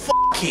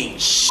fucking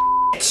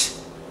shit.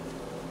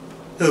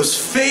 Those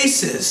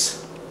faces.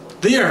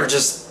 They are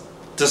just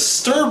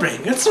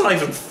disturbing. It's not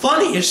even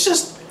funny. It's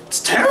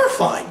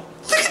terrifying.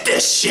 Look at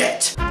this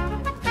shit.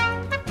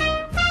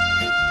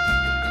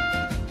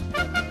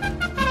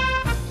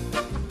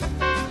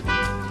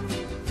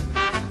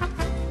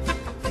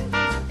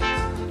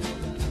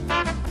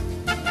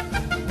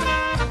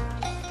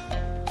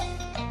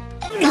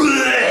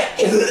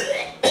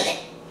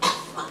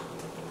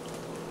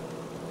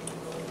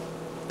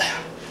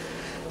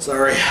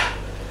 Sorry.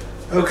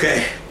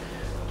 Okay.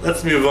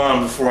 Let's move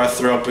on before I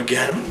throw up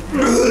again.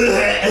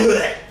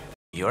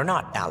 You're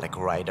not Alec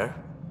Ryder.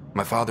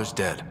 My father's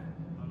dead.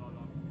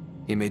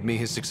 He made me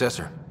his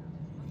successor.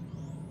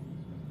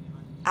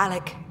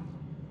 Alec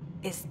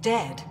is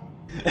dead.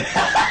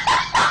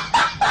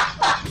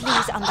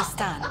 Please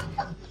understand.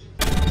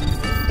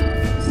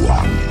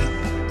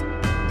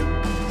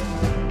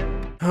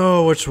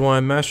 Oh, which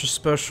one? Master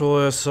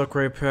Specialist,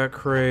 Upgrade Pack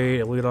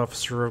Crate, Elite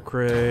Officer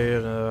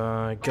Upgrade,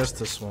 I guess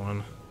this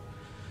one.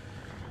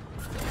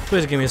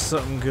 Please give me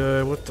something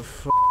good. What the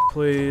f***,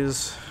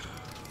 please?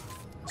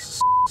 This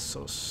is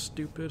so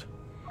stupid.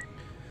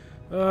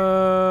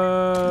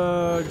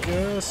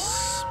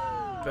 Guess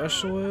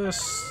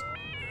Specialist.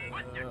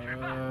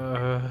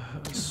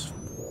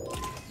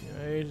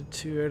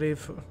 82,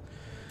 84.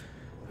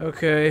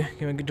 Okay,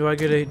 do I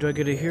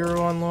get a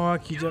hero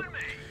unlock?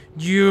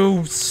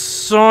 You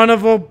son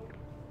of a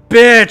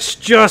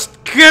bitch!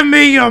 Just give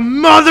me a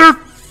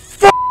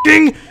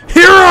motherfucking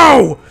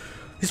hero!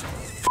 These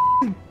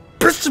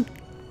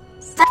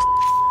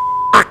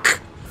Fuck!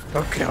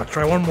 Okay, I'll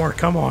try one more.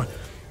 Come on.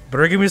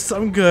 Better give me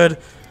something good.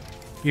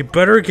 You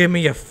better give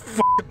me a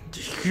fucking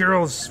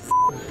hero's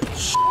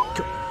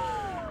fucking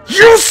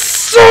You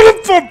son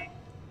of a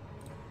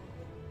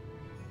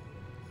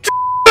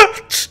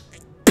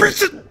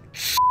piece of this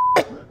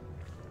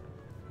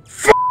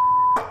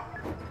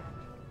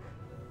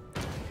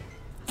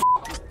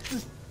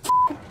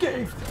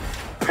game.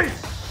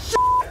 Piece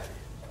of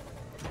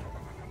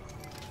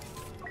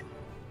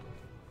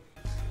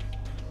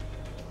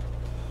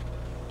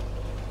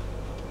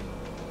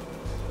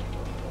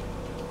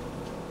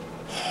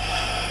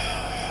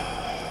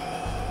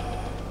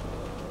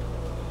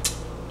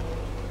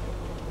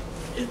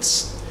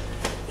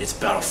It's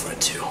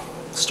Battlefront 2.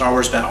 Star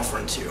Wars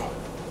Battlefront 2.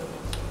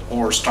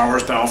 Or Star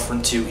Wars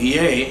Battlefront 2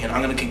 EA, and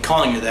I'm gonna keep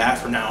calling you that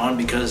from now on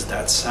because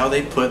that's how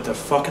they put the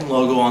fucking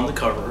logo on the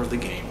cover of the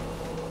game.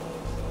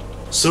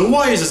 So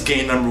why is this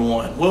game number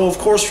one? Well, of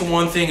course, for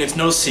one thing, it's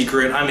no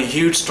secret, I'm a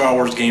huge Star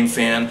Wars game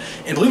fan,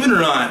 and believe it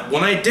or not,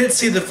 when I did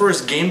see the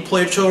first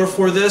gameplay trailer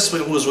for this,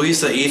 when it was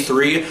released at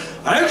E3,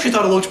 I actually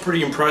thought it looked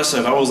pretty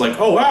impressive. I was like,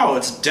 oh wow,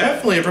 it's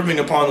definitely improving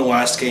upon the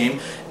last game.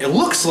 It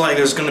looks like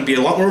there's going to be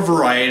a lot more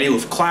variety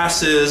with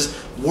classes,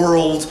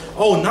 worlds.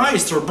 Oh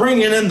nice, they're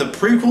bringing in the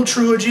prequel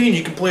trilogy and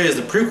you can play as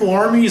the prequel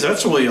armies.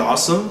 That's really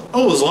awesome.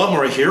 Oh, there's a lot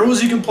more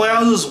heroes you can play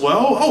as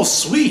well. Oh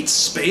sweet,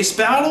 space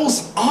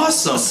battles?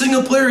 Awesome. A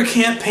single player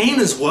campaign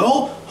as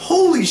well?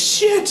 Holy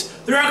shit,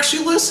 they're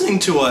actually listening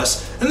to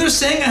us. And they're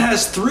saying it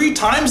has 3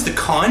 times the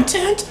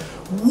content?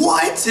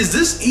 What? Is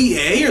this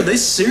EA? Are they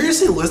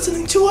seriously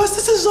listening to us?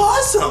 This is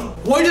awesome.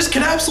 Well, I just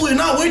can absolutely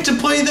not wait to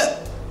play that.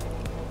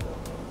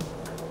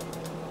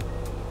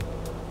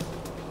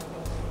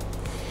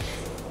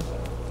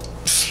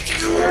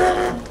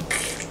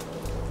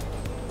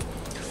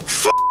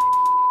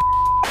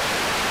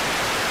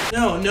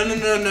 No.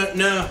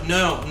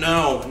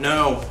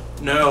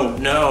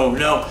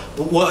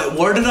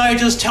 What did I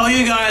just tell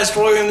you guys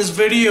earlier in this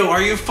video?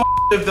 Are you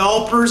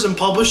developers and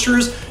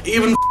publishers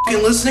even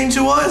listening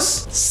to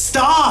us?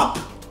 Stop!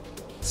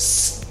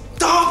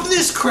 Stop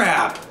this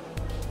crap!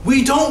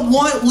 We don't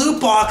want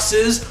loot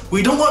boxes,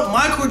 we don't want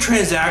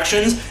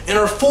microtransactions in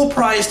our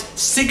full-priced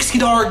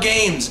 $60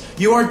 games.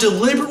 You are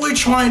deliberately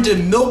trying to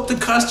milk the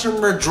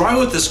customer dry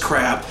with this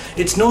crap.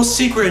 It's no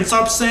secret, and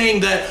stop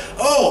saying that,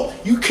 oh,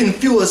 you can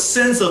feel a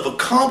sense of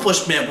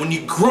accomplishment when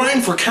you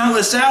grind for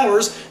countless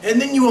hours and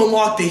then you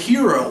unlock the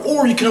hero,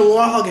 or you can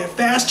unlock it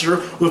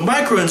faster with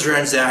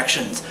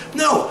microtransactions.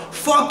 No,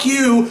 fuck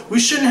you. We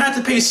shouldn't have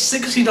to pay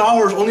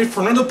 $60 only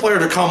for another player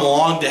to come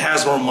along that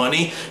has more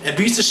money and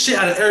beats the shit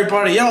out of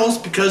everybody else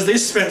because they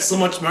spent so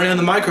much money on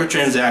the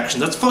microtransactions.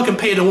 That's fucking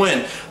pay to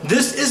win.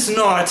 This is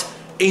not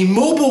a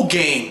mobile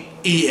game,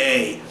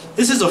 EA.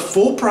 This is a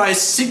full price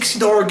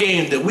 $60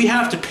 game that we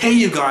have to pay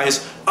you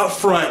guys up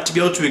front to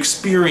be able to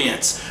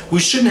experience. We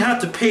shouldn't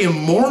have to pay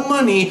more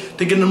money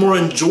to get a more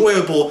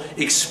enjoyable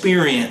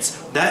experience.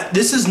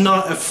 This is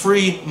not a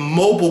free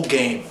mobile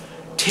game.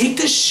 Take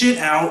this shit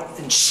out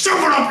and shove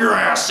it up your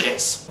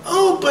asses.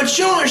 Oh, but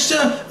Josh,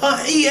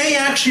 EA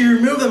actually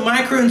removed the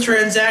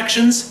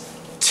microtransactions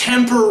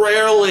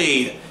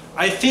temporarily.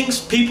 I think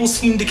people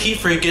seem to keep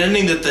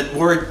forgetting that the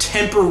word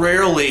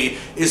temporarily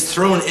is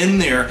thrown in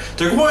there.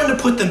 They're going to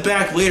put them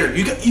back later.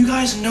 You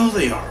guys know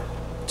they are.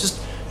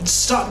 Just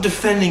stop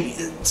defending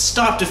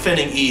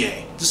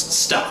EA. Just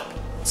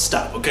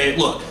stop, okay?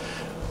 Look,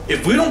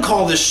 if we don't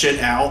call this shit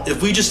out,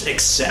 if we just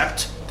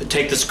accept to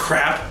take this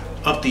crap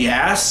up the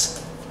ass,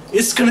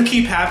 it's gonna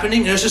keep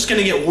happening, and it's just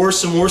gonna get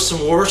worse and worse and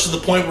worse to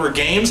the point where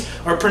games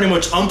are pretty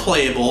much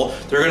unplayable.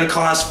 They're gonna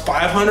cost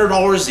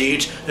 $500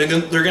 each, they're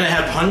gonna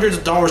have hundreds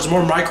of dollars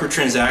more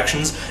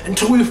microtransactions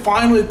until we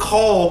finally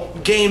call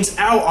games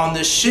out on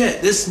this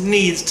shit. This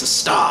needs to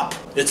stop.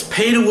 It's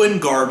pay-to-win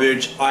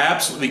garbage. I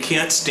absolutely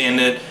can't stand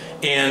it,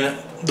 and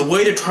the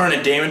way they're trying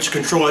to damage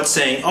control it,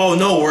 saying, oh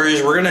no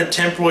worries, we're gonna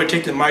temporarily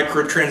take the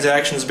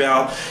microtransactions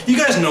out. You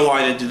guys know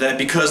why they did that,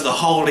 because the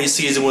holiday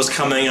season was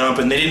coming up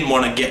and they didn't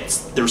want to get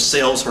their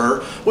sales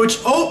hurt, which,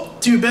 oh,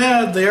 too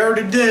bad, they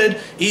already did.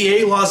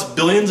 EA lost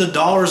billions of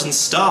dollars in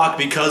stock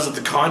because of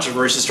the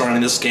controversy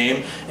surrounding this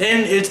game,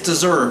 and it's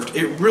deserved.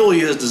 It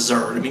really is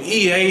deserved. I mean,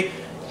 EA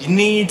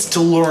needs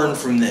to learn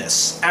from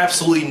this.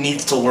 Absolutely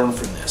needs to learn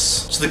from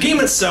this. So the game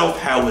itself,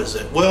 how is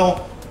it?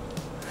 Well,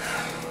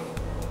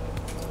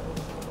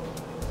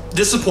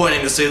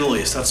 disappointing to say the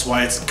least. That's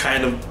why it's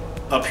kind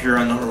of up here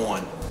on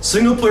 #1.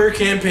 Single player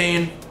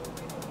campaign,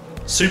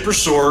 super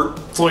short.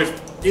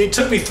 It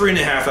took me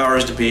 3.5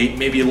 hours to beat,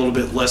 maybe a little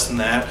bit less than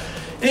that,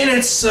 and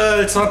it's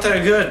not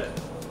that good.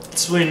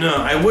 It's really not.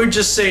 I would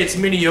just say it's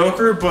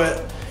mediocre,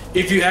 but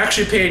if you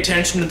actually pay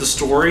attention to the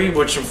story,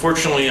 which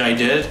unfortunately I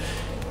did,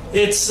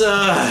 it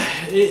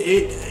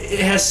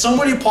has so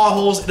many plot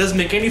holes. It doesn't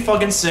make any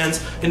fucking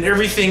sense, and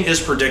everything is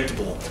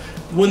predictable.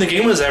 When the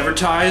game was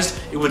advertised,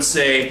 it would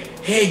say,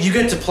 hey, you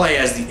get to play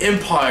as the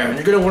Empire, and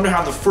you're going to wonder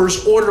how the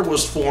First Order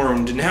was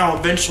formed, and how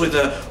eventually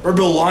the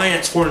Rebel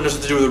Alliance formed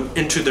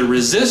into the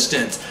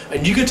Resistance,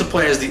 and you get to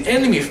play as the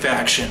enemy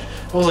faction.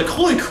 I was like,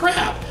 holy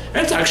crap.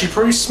 That's actually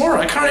pretty smart.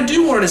 I kind of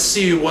do want to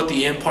see what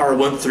the Empire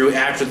went through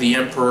after the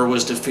Emperor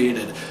was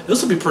defeated.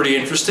 This will be pretty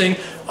interesting.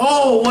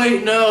 Oh,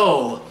 wait,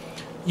 no.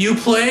 You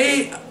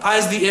play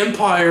as the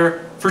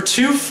Empire for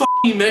 2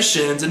 fucking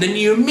missions, and then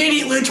you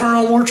immediately turn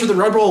over to the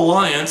Rebel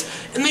Alliance,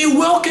 and they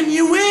welcome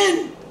you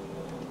in.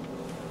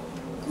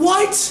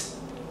 What?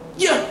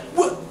 Yeah,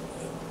 what?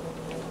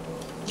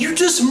 You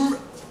just...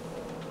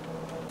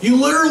 You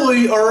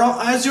literally are,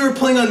 as you were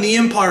playing on the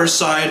Empire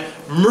side,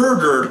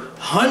 murdered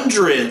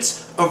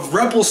hundreds of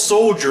rebel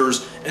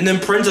soldiers, and then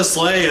Princess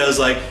Leia is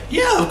like,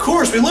 yeah, of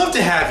course, we'd love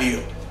to have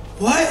you.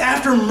 What?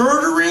 After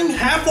murdering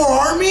half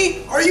our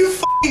army? Are you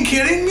fucking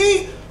kidding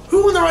me?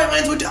 Who in the right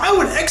minds would do? I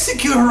would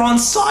execute her on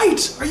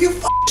sight. Are you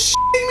fucking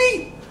shitting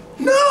me?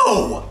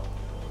 No!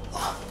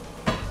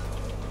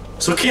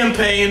 So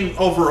campaign,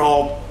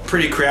 overall,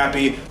 pretty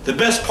crappy. The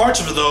best parts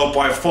of it, though,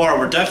 by far,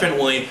 were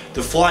definitely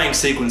the flying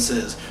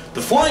sequences.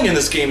 The flying in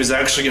this game is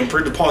actually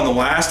improved upon the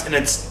last, and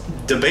it's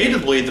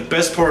debatably the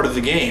best part of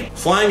the game.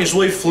 Flying is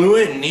really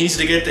fluent and easy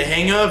to get the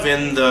hang of,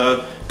 and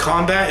the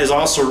combat is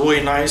also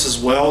really nice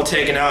as well,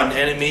 taking out an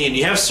enemy, and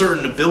you have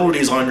certain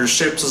abilities on your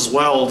ships as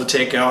well to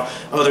take out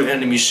other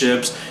enemy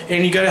ships,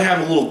 and you gotta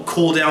have a little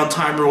cooldown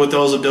timer with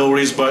those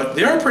abilities, but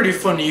they are pretty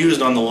fun to use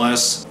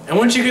nonetheless. And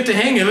once you get the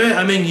hang of it,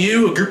 I mean,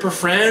 you, a group of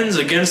friends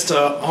against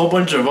a whole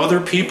bunch of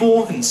other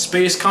people in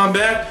space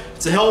combat,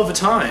 it's a hell of a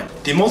time.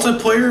 The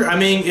multiplayer, I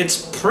mean,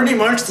 it's pretty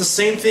much the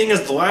same thing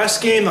as the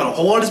last game. Not a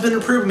whole lot has been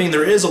improved. I mean,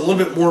 there is a little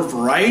bit more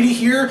variety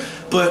here,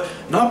 but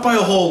not by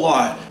a whole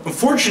lot.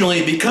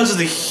 Unfortunately, because of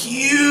the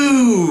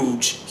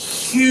huge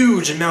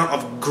amount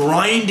of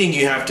grinding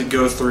you have to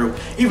go through,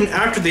 even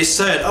after they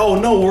said, oh,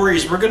 no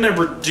worries, we're gonna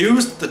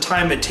reduce the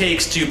time it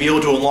takes to be able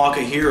to unlock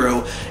a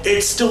hero,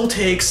 it still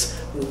takes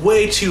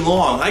way too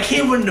long. I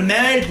can't even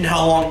imagine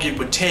how long it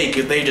would take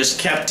if they just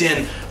kept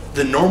in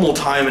the normal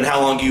time and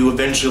how long you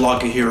eventually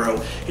unlock a hero.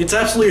 It's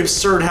absolutely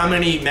absurd how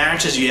many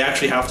matches you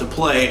actually have to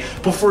play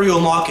before you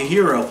unlock a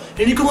hero.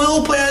 And you can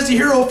only play as a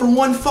hero for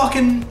 1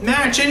 fucking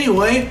match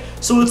anyway,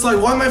 so it's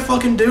like, why am I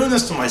fucking doing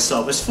this to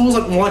myself? This feels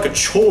like more like a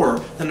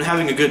chore than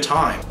having a good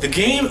time. The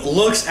game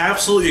looks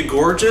absolutely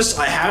gorgeous.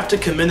 I have to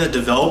commend the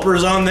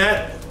developers on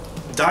that.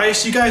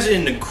 DICE, you guys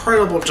did an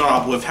incredible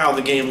job with how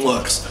the game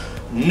looks.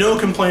 No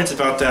complaints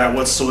about that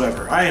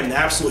whatsoever. I am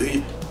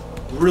absolutely,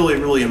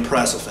 really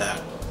impressed with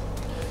that.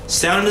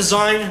 Sound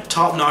design,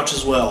 top notch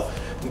as well.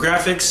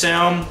 Graphics,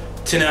 sound,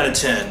 10 out of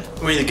 10.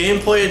 I mean, the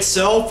gameplay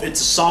itself, it's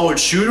a solid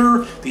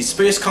shooter. The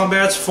space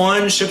combat's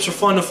fun, ships are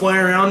fun to fly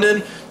around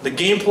in. The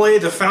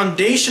gameplay, the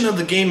foundation of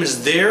the game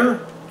is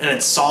there, and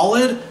it's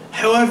solid.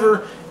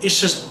 However,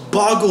 it's just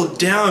boggled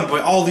down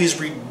by all these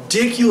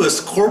ridiculous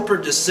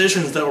corporate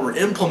decisions that were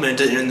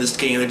implemented in this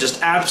game that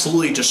just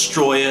absolutely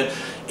destroy it.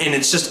 And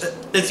it's just,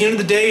 at the end of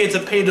the day, it's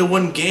a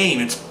pay-to-win game.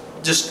 It's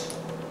just,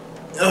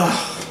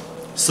 ugh.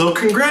 So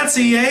congrats,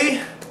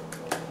 EA!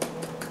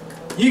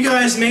 You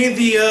guys made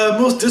the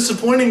most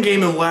disappointing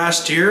game of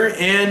last year,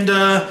 and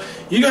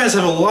you guys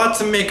have a lot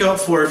to make up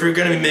for if you're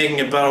going to be making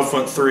a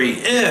Battlefront 3.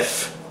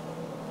 If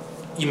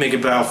you make a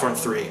Battlefront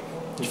 3.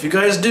 If you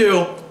guys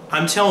do,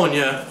 I'm telling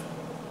you,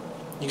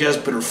 you guys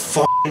better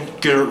fucking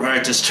get it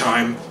right this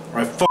time,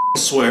 or I fucking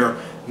swear,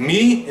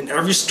 me and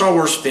every Star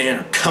Wars fan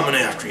are coming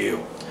after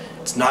you.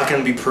 It's not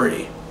going to be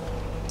pretty.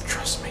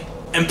 Trust me.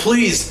 And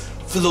please,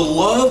 for the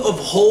love of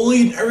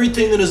holy and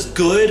everything that is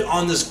good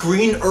on this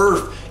green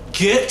earth,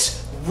 get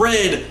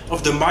rid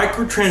of the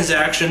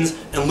microtransactions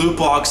and loot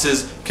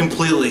boxes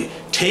completely.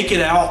 Take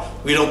it out.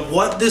 We don't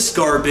want this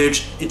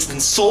garbage. It's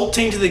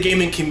insulting to the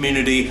gaming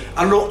community.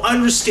 I don't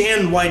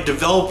understand why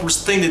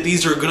developers think that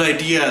these are a good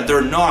idea.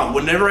 They're not.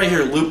 Whenever I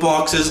hear loot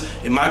boxes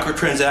and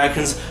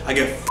microtransactions, I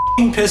get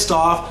f***ing pissed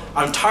off.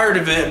 I'm tired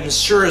of it. I'm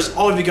sure as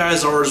all of you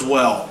guys are as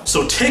well.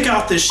 So take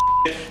out this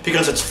shit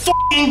because it's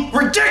f***ing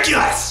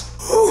ridiculous.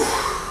 Whew.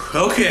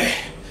 Okay,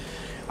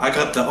 I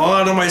got that all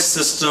out of my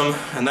system,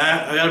 and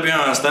that, I gotta be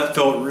honest, that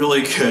felt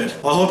really good.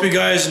 I hope you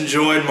guys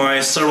enjoyed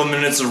my several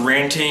minutes of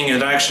ranting.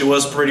 It actually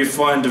was pretty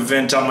fun to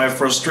vent out my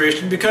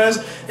frustration because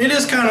it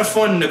is kind of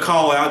fun to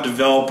call out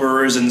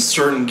developers in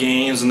certain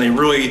games and they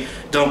really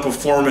don't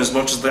perform as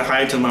much as they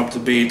hyped them up to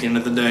be at the end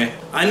of the day.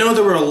 I know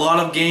there were a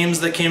lot of games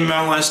that came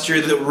out last year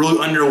that were really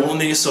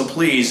underwhelming, so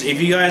please, if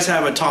you guys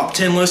have a top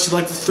 10 list you'd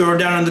like to throw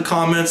down in the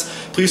comments,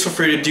 please feel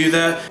free to do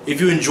that.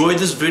 If you enjoyed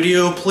this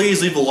video,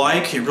 please leave a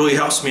like, it really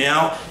helps me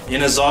out.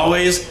 And as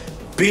always,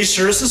 be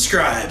sure to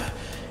subscribe.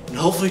 And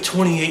hopefully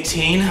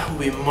 2018 will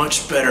be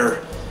much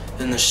better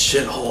than the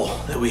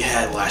shithole that we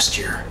had last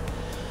year.